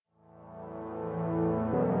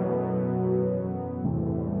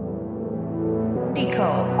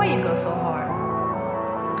Nico, why you go so hard?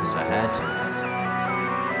 Cause I had to.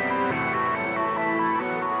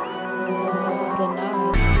 The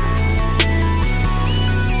nine.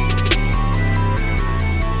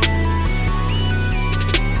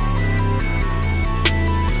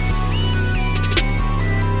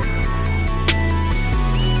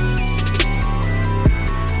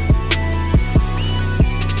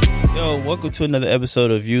 Yo, welcome to another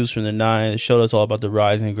episode of Views from the Nine, the show that's all about the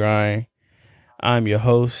rise and grind. I'm your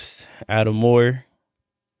host, Adam Moore,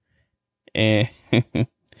 and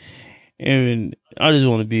and I just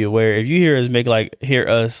want to be aware, if you hear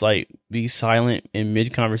us be silent in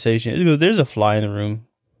mid conversation, it's because there's a fly in the room,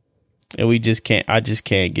 and I just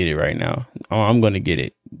can't get it right now. I'm gonna get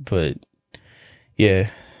it, but yeah,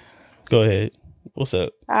 go ahead. What's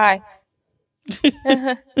up? Hi.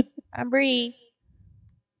 I'm Bree.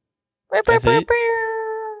 That's it?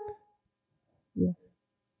 Yeah.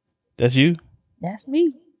 That's you? That's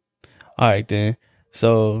me. All right, then.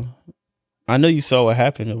 So, I know you saw what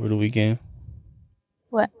happened over the weekend.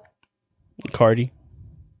 What? Cardi.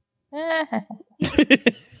 I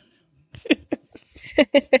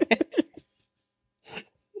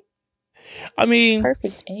mean,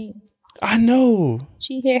 Perfect aim. I know.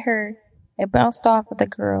 She hit her. It bounced off with the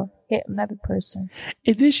girl. Hit another person.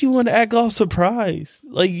 And then she wanted to act all surprised.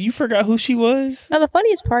 Like, you forgot who she was? Now, the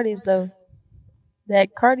funniest part is, though,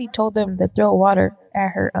 that Cardi told them to throw water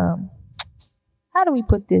at her, how do we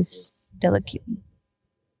put this delicately?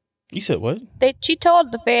 You said what? She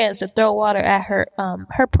told the fans to throw water at her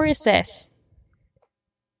princess.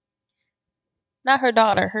 Not her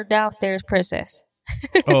daughter, her downstairs princess.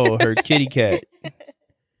 Oh, her kitty cat.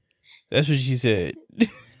 That's what she said.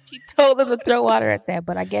 She told them to throw water at that,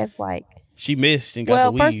 but I guess, she missed and got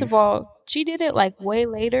the weave. Well, first of all, she did it, way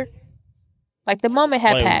later. The moment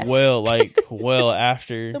had passed. Well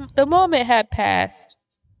after. The moment had passed.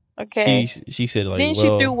 Okay. She said, Then she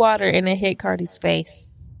threw water and it hit Cardi's face.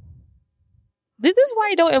 This is why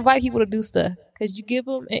you don't invite people to do stuff. Because you give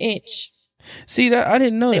them an inch. See, that I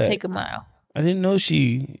didn't know they that. Take a mile. I didn't know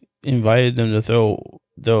she invited them to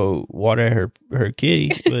throw water at her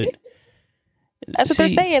kitty, but that's what they're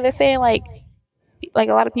saying. They're saying like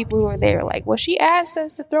a lot of people who are there, well, she asked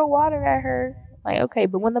us to throw water at her. Okay,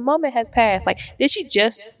 but when the moment has passed, did she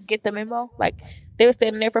just get the memo? They were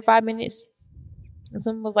standing there for 5 minutes, and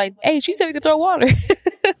someone was like, "Hey, she said we could throw water."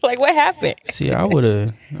 What happened? See, I would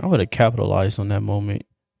have capitalized on that moment.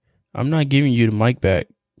 I'm not giving you the mic back,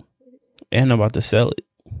 and I'm about to sell it.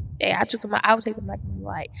 Yeah, I would take the mic and be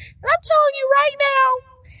like, and I'm telling you right now.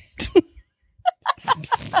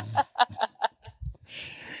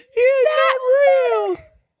 It's not real.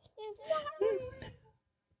 It's not.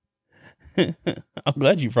 I'm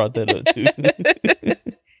glad you brought that up too.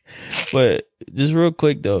 But just real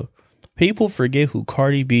quick though, people forget who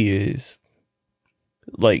Cardi B is.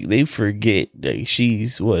 They forget that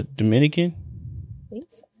she's Dominican?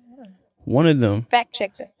 One of them. Fact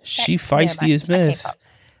check that. She feisty as mess.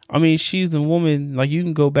 I mean, she's the woman, you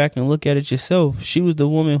can go back and look at it yourself. She was the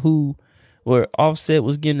woman where Offset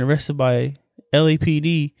was getting arrested by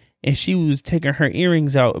LAPD and she was taking her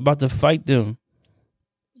earrings out, about to fight them.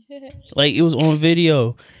 It was on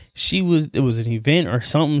video. It was an event or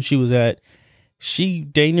something she was at. She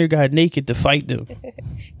dang near got naked to fight them.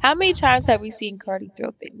 How many times have we seen Cardi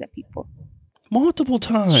throw things at people? Multiple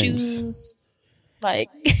times. Shoes.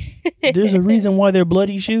 There's a reason why they're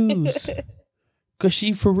bloody shoes. Cause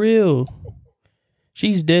she for real.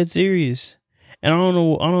 She's dead serious. And I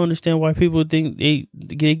don't understand why people think they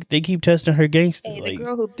keep testing her gangster. Hey, the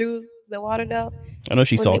girl who threw the water though. I know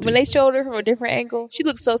she's salty. When they showed her from a different angle, she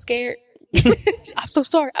looked so scared. I'm so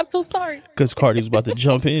sorry. Because Cardi was about to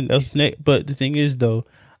jump in. But the thing is though,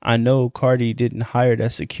 I know Cardi didn't hire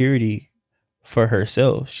that security for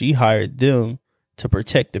herself. She hired them to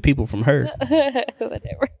protect the people from her.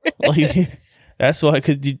 Whatever. That's why.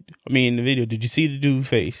 In the video, did you see the dude's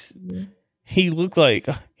face? Mm-hmm. He looked like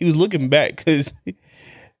he was looking back because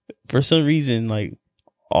for some reason,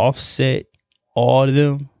 Offset, all of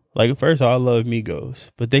them. First of all, I love Migos,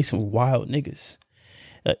 but they some wild niggas.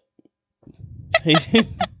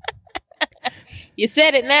 You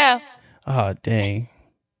said it now. Oh, dang.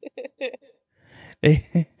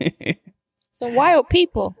 Some wild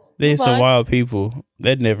people. They some wild people.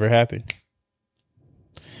 That never happened.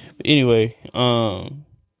 But anyway,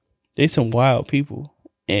 they some wild people.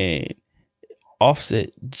 And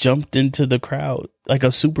Offset jumped into the crowd like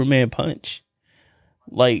a Superman punch.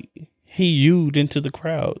 He hewed into the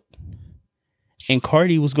crowd. And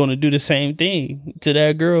Cardi was going to do the same thing to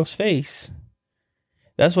that girl's face.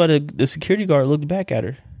 That's why the security guard looked back at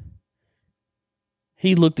her.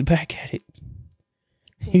 He looked back at it.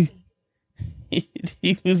 He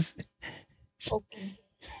was. Okay.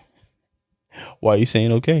 Why are you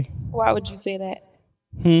saying okay? Why would you say that?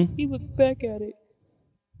 He looked back at it.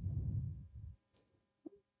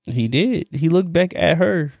 He did. He looked back at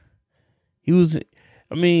her. He was.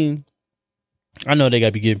 I mean, I know they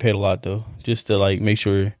gotta be getting paid a lot though, just to like make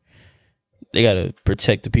sure they gotta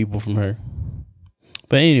protect the people from her.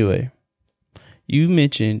 But anyway, you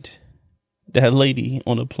mentioned that lady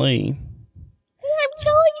on a plane. I'm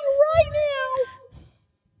telling you right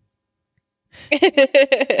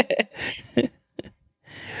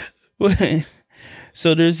now.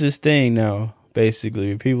 So there's this thing now,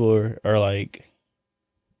 basically, people are like,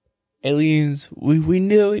 aliens, we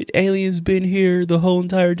knew it. Aliens been here the whole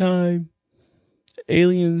entire time.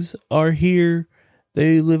 Aliens are here.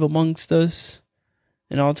 They live amongst us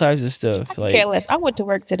and all types of stuff. Like, careless. I went to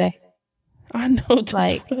work today. I know,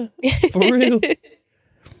 Like, for real.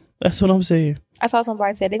 That's what I'm saying. I saw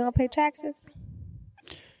somebody say they gonna pay taxes.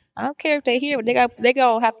 I don't care if they here, but they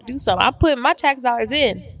gonna have to do something. I'm putting my tax dollars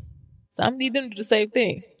in, so I need them to do the same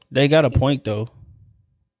thing. They got a point though.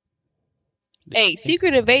 Hey,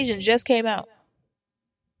 Secret Invasion just came out.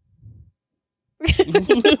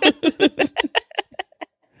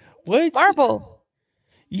 What? Marvel.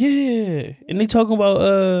 Yeah, and they talking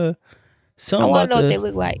about something. I want about to know what they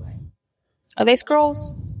look like. Are they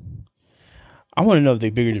scrolls? I want to know if they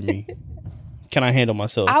bigger than me. Can I handle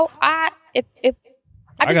myself? I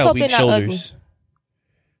just got hope weak they're not ugly. shoulders.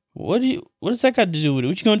 What does that got to do with it?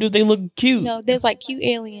 What you gonna do if they look cute? No, there's like cute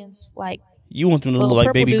aliens, like You want them to look little like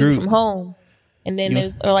purple Baby dude Groot. from Home, and then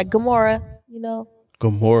there's or like Gamora, you know,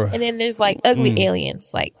 Gamora. and then there's like ugly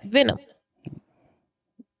aliens like Venom.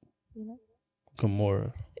 You know?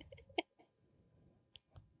 Gamora.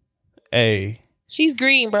 Hey. She's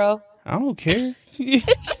green, bro. I don't care.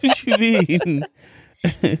 What you mean?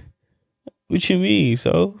 What you mean,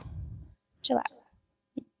 so? Chill out.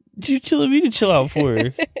 You telling me to chill out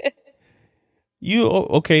for?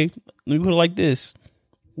 Okay, let me put it like this.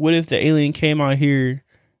 What if the alien came out here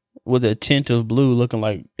with a tint of blue looking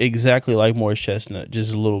like exactly like Morris Chestnut,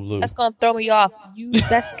 just a little blue? That's gonna throw me off.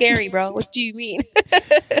 That's scary, bro. What do you mean?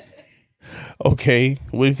 Okay,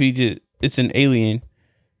 what if it's an alien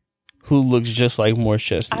who looks just like Morris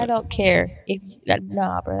Chestnut? I don't care.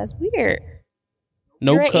 Nah, bro, that's weird.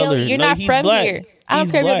 No You're an color. alien. You're No, not he's from black. here. I don't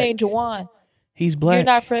He's care if your black. name Jawan. He's black. You're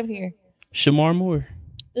not from here. Shamar Moore.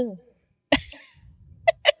 Ugh.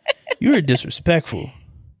 You're disrespectful.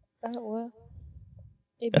 Oh, well.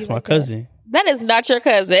 It'd be That's my like cousin. That is not your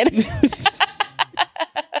cousin.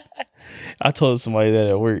 I told somebody that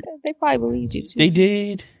at work. They probably believed you too. They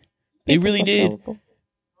did. They People really so did. gullible.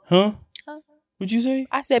 Huh? Huh? What'd you say?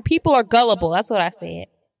 I said people are gullible. That's what I said.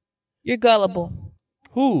 You're gullible.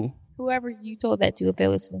 Who? Whoever you told that to, if they're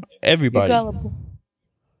listening. Everybody. You're gullible.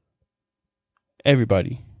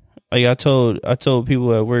 Everybody. Like I told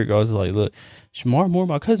people at work, I was like, look, Shamar Moore,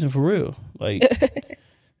 my cousin, for real. Like,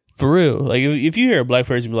 for real. Like, if you hear a black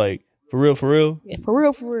person be like, for real, Yeah, for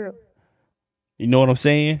real, for real. you know what I'm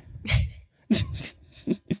saying?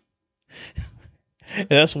 And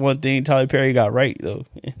that's one thing Tyler Perry got right, though,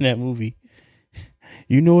 in that movie.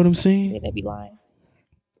 You know what I'm saying? Yeah, they be lying.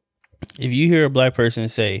 If you hear a black person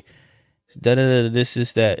say, da-da-da, this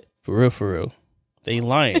is that, for real, they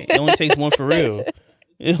lying. It only takes one for real.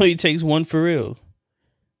 It only takes one for real.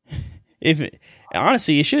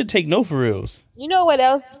 Honestly, it should take no for reals. You know what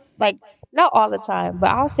else? Like, not all the time,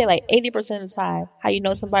 but I'll say like 80% of the time, how you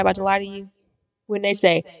know somebody about to lie to you? When they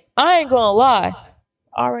say, I ain't gonna lie.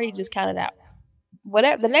 Already just counted out.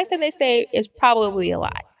 Whatever. The next thing they say is probably a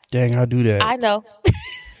lie. Dang, I'll do that. I know.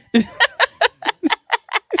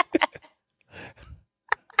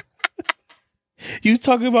 You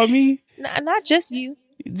talking about me? Not just you.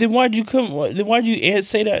 Then why'd you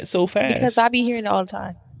say that so fast? Because I be hearing it all the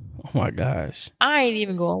time. Oh my gosh. I ain't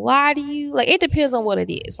even gonna lie to you. Like, it depends on what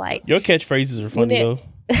it is. Like, Your catchphrases are funny though.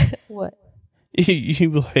 What? You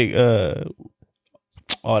be like,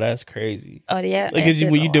 oh, that's crazy. Oh yeah. Like, it's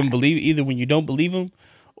when you don't believe, either when you don't believe them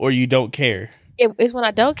or you don't care. It's when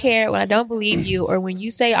I don't care, when I don't believe you, or when you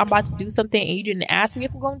say I'm about to do something and you didn't ask me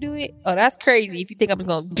if I'm going to do it. Oh, that's crazy. If you think I'm just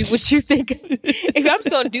going to do what you think, if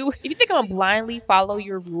you think I'm going to blindly follow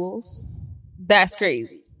your rules, that's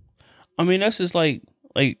crazy. I mean, that's just like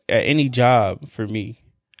at any job for me.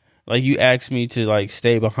 Like, you ask me to like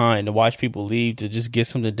stay behind to watch people leave to just get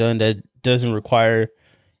something done that doesn't require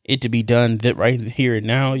it to be done right here and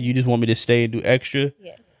now. You just want me to stay and do extra.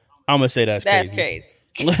 Yeah. I'm gonna say that's crazy.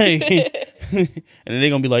 Like, and then they're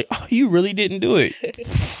gonna be like, "Oh, you really didn't do it."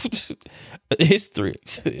 History.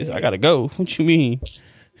 I gotta go. What you mean?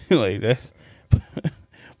 Like that?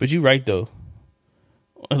 But you right though.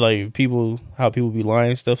 Like how people be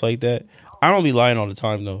lying, stuff like that. I don't be lying all the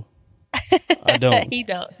time though. I don't. He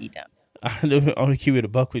don't. I'm gonna keep it a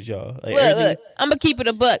buck with y'all. Like, Look, I'm gonna keep it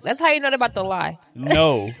a buck. That's how you know about the lie.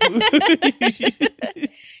 No.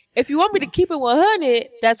 If you want me to keep it 100,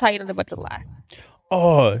 that's how you know about the lie.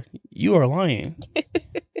 Oh, you are lying.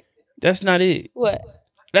 That's not it. What?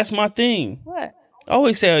 That's my thing. What? I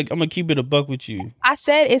always say like, I'm gonna keep it a buck with you. I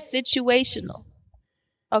said it's situational.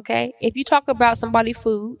 Okay? If you talk about somebody's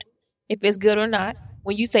food, if it's good or not,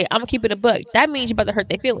 when you say I'm gonna keep it a buck, that means you're about to hurt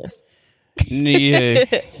their feelings.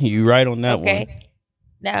 Yeah, you right on that Okay. one.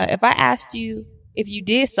 Now, if I asked you if you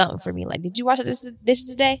did something for me, like, did you wash the dishes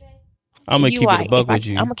today? I'm gonna keep it a buck with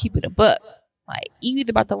you. I'm gonna keep it a buck. Like, you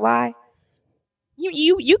either about to lie.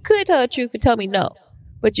 You could tell the truth and tell me no,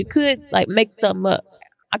 but you could like make something up.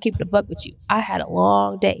 I'll keep it a buck with you. I had a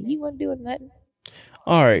long day. You wasn't doing nothing.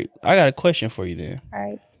 All right, I got a question for you then.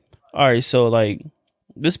 All right. So like,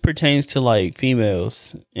 this pertains to like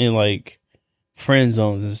females and like friend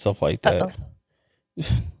zones and stuff like that.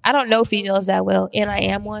 I don't know females that well, and I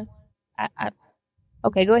am one.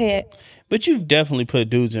 Okay, go ahead. But you've definitely put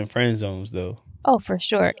dudes in friend zones though. Oh, for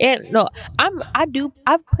sure. And no,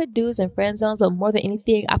 I've put dudes in friend zones, but more than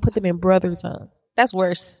anything, I put them in brother zone. That's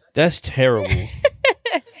worse. That's terrible.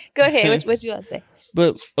 Go ahead. What you want to say?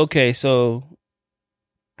 But okay, so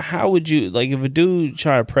how would you like if a dude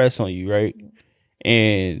try to press on you, right?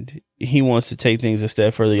 And he wants to take things a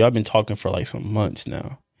step further. Y'all been talking for like some months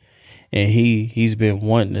now, and he's been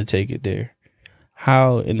wanting to take it there.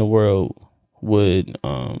 How in the world would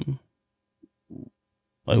like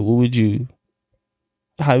what would you?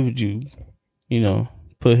 How would you,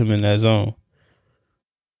 put him in that zone?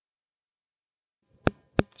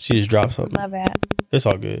 She just dropped something. My bad. It's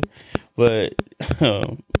all good. But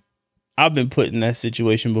I've been put in that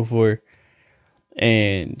situation before.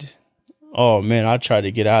 And, oh, man, I tried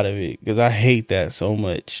to get out of it because I hate that so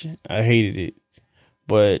much. I hated it.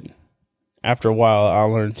 But after a while, I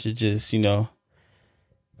learned to just, in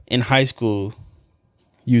high school,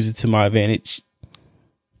 use it to my advantage.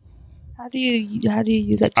 How do you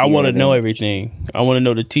use that? I want to know everything. I want to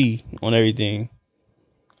know the tea on everything.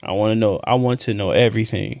 I want to know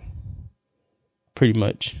everything. Pretty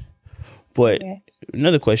much. But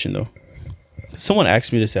another question though. Someone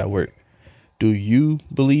asked me this at work. Do you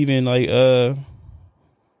believe in like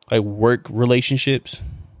work relationships?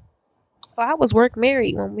 Well, I was work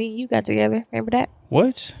married when me and you got together. Remember that?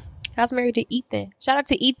 What? I was married to Ethan. Shout out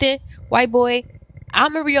to Ethan, white boy. I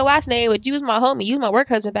remember your last name, but you was my homie. You was my work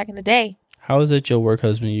husband back in the day. How is that your work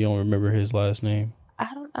husband? You don't remember his last name? I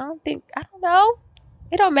don't know.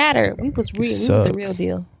 It don't matter. We was real. We was the real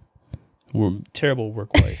deal. We're terrible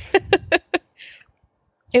work wife.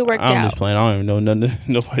 It worked out. I'm just playing. I don't even know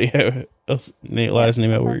nobody else last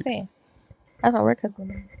name at work. That's what I'm saying. That's my work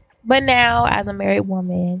husband. But now, as a married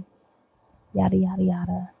woman, yada yada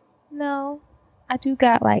yada. No, I do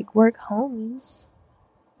got like work homies.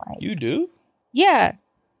 Like, you do? Yeah.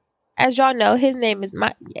 As y'all know, his name is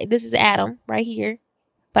this is Adam right here.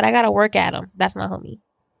 But I gotta work Adam. That's my homie.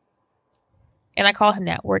 And I call him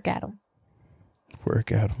that, work Adam.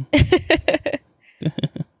 Work Adam.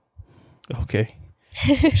 Okay.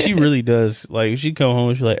 She really does. Like, she come home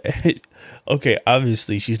and she's like, okay,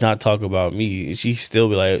 obviously she's not talking about me. She still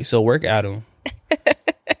be like, so work Adam.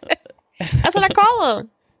 That's what I call him.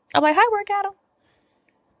 I'm like, hi, work Adam.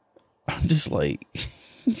 I'm just like,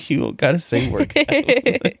 you don't gotta say work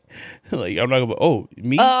Adam. Like, I'm not gonna. Oh,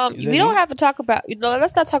 me. We don't have to talk about.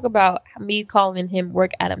 Let's not talk about me calling him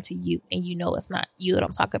work Adam to you, and it's not you that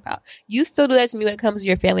I'm talking about. You still do that to me when it comes to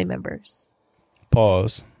your family members.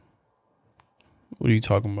 Pause. What are you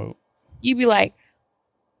talking about? You be like,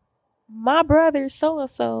 my brother so and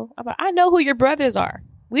so. I'm like, I know who your brothers are.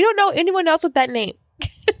 We don't know anyone else with that name.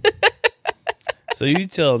 So you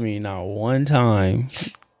tell me not one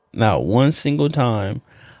single time,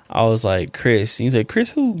 I was like, Chris. And he's like,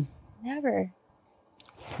 Chris who? Never.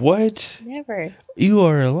 What? Never. You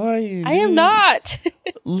are lying. I am not.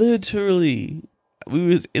 Literally. We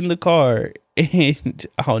was in the car and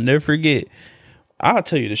I'll never forget. I'll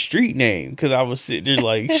tell you the street name because I was sitting there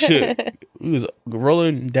like, shit. We was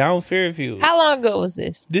rolling down Fairfield. How long ago was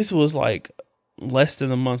this? This was like less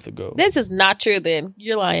than a month ago. This is not true then.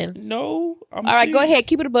 You're lying. No. All right, go ahead.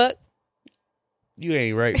 Keep it a buck. You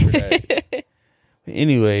ain't right for that.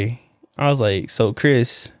 Anyway, I was like, so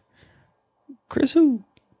Chris who?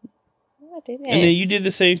 I didn't. And then you did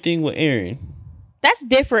the same thing with Aaron. That's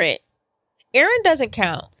different. Aaron doesn't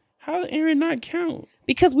count. How did Aaron not count?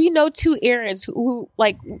 Because we know two Aarons who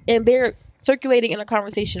like, and they're circulating in a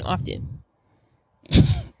conversation often.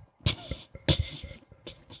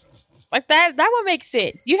 Like that one makes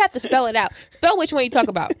sense. You have to spell it out. Spell which one you talk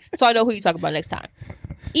about, so I know who you talk about next time.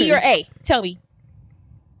 E or A? Tell me.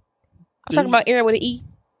 I'm talking about Aaron with an E.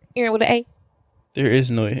 Aaron with an A. There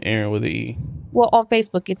is no Aaron with an E. Well, on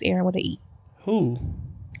Facebook, it's Aaron with an E. Who?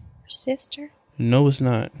 Her sister. No, it's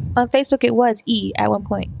not. On Facebook, it was E at one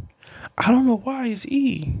point. I don't know why it's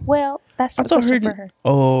E. Well, that's the question for her.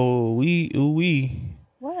 Oh, we.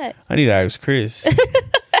 What? I need to ask Chris.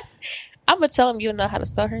 I'm gonna tell him you don't know how to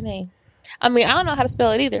spell her name. I mean, I don't know how to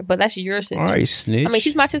spell it either, but that's your sister. All right, snitch. I mean,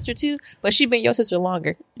 she's my sister too, but she's been your sister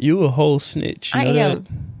longer. You a whole snitch. I am.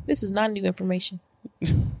 This is not new information.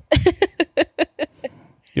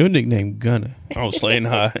 Your nickname Gunna. I was playing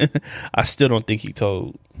high. I still don't think he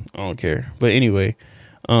told. I don't care. But anyway,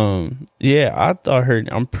 yeah, I thought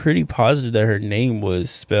I'm pretty positive that her name was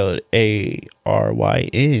spelled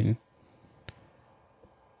Aryn.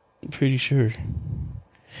 I'm pretty sure.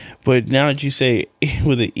 But now that you say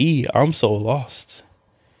with an E, I'm so lost.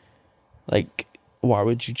 Like, why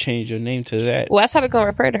would you change your name to that? Well, that's how we're going to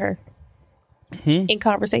refer to her in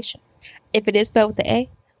conversation. If it is spelled with the A,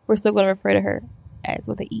 we're still going to refer to her as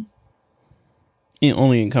with the E.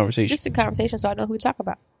 Only in conversation? Just in conversation, so I know who we talk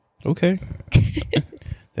about. Okay.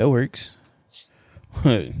 That works.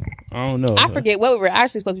 I don't know. I forget what we were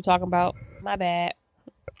actually supposed to be talking about. My bad.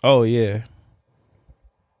 Oh, yeah.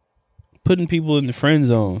 Putting people in the friend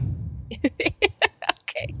zone.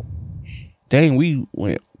 Okay. Dang, we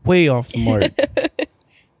went way off the mark.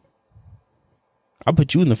 I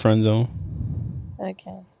put you in the friend zone.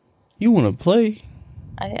 Okay. You want to play?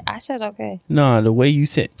 I said okay. Nah, the way you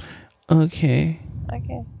said, okay.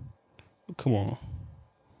 Okay. Come on.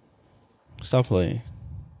 Stop playing.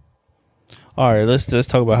 All right, let's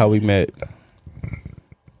talk about how we met.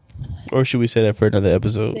 Or should we say that for another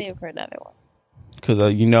episode? Say it for another one. Because I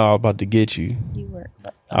was about to get you. You were.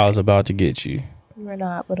 But, I was about to get you. You were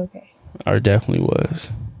not, but okay. I definitely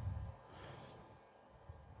was.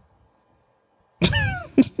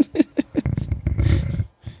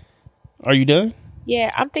 Are you done?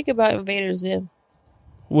 Yeah, I'm thinking about Invader Zim.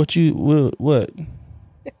 What?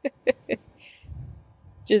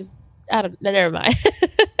 Just, I don't, never mind.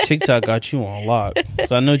 TikTok got you on lock.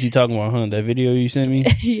 So I know what you're talking about, huh? That video you sent me?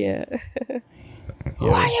 Yeah. Who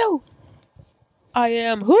are you? I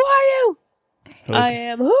am. Who are you? Okay. I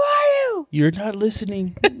am. Who are you? You're not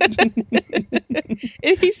listening.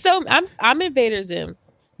 He's so. I'm Invader Zim.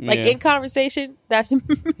 Like in conversation, that's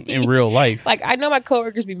in real life. Like I know my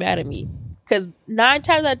coworkers be mad at me because 9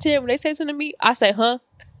 times out of 10 when they say something to me, I say, "Huh."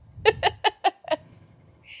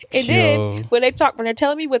 And then when they're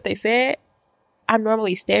telling me what they said, I'm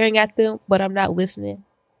normally staring at them, but I'm not listening.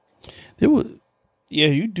 You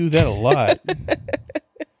do that a lot.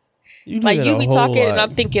 You be talking and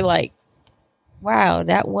I'm thinking like, wow,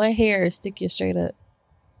 that one hair is sticking straight up.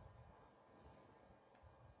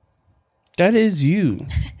 That is you.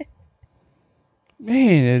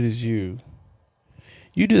 Man, that is you.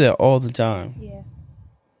 You do that all the time. Yeah.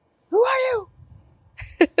 Who are you?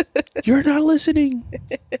 You're not listening.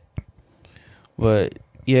 But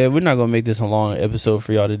yeah, we're not gonna make this a long episode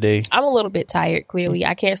for y'all today. I'm a little bit tired, clearly.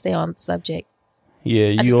 I can't stay on the subject.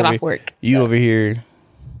 Yeah, I just got off work. Over here.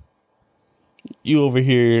 You over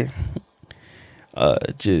here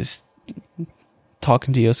just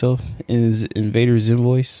talking to yourself in his Invader Zim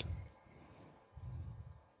voice.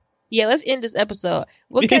 Yeah, let's end this episode.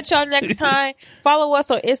 We'll catch y'all next time. Follow us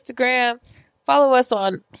on Instagram. Follow us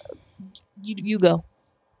on you go.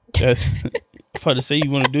 That's about to say you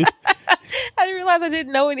want to do. I didn't realize I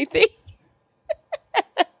didn't know anything.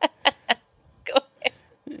 Go ahead.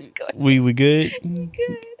 Go ahead. We good?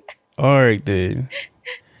 Good. All right then.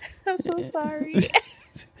 I'm so sorry.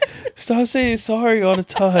 Stop saying sorry all the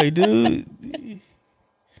time, dude.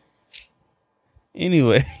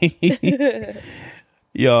 Anyway,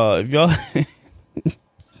 y'all, if y'all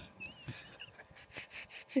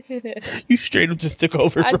you straight up just took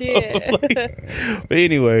over. I did. But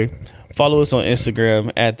anyway, follow us on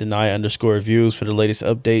Instagram at @the_views for the latest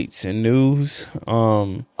updates and news.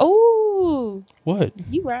 Oh, what?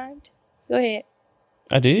 You rhymed. Go ahead.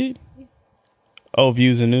 I did. Yeah. Oh,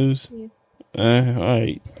 views and news. Yeah. All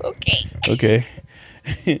right. Okay.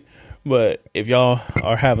 But if y'all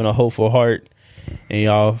are having a hopeful heart and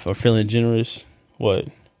y'all are feeling generous, what?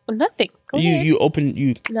 Well, nothing. Go ahead. You open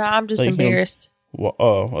you. No, I'm just embarrassed. Well,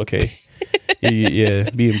 oh, okay. yeah,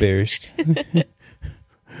 be embarrassed.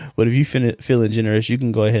 But if you feeling generous, you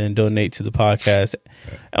can go ahead and donate to the podcast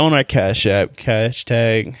on our Cash App,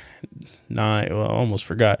 #9. Well, I almost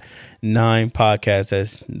forgot 9 podcast.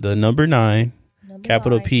 That's the number 9,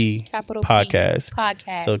 capital P, podcast.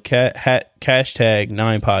 Podcast. So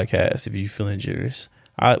 #9 podcast if you feeling generous.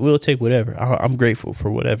 We'll take whatever. I'm grateful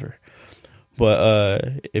for whatever.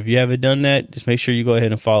 But if you haven't done that, just make sure you go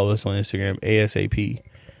ahead and follow us on Instagram ASAP.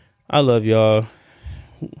 I love y'all.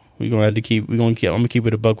 I'm gonna keep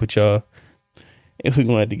it a buck with y'all, and we're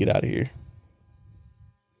gonna have to get out of here.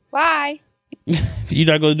 Bye. You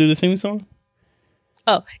not gonna do the theme song?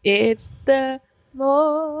 Oh, it's the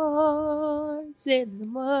morns in the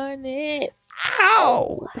morning.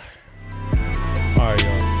 Ow!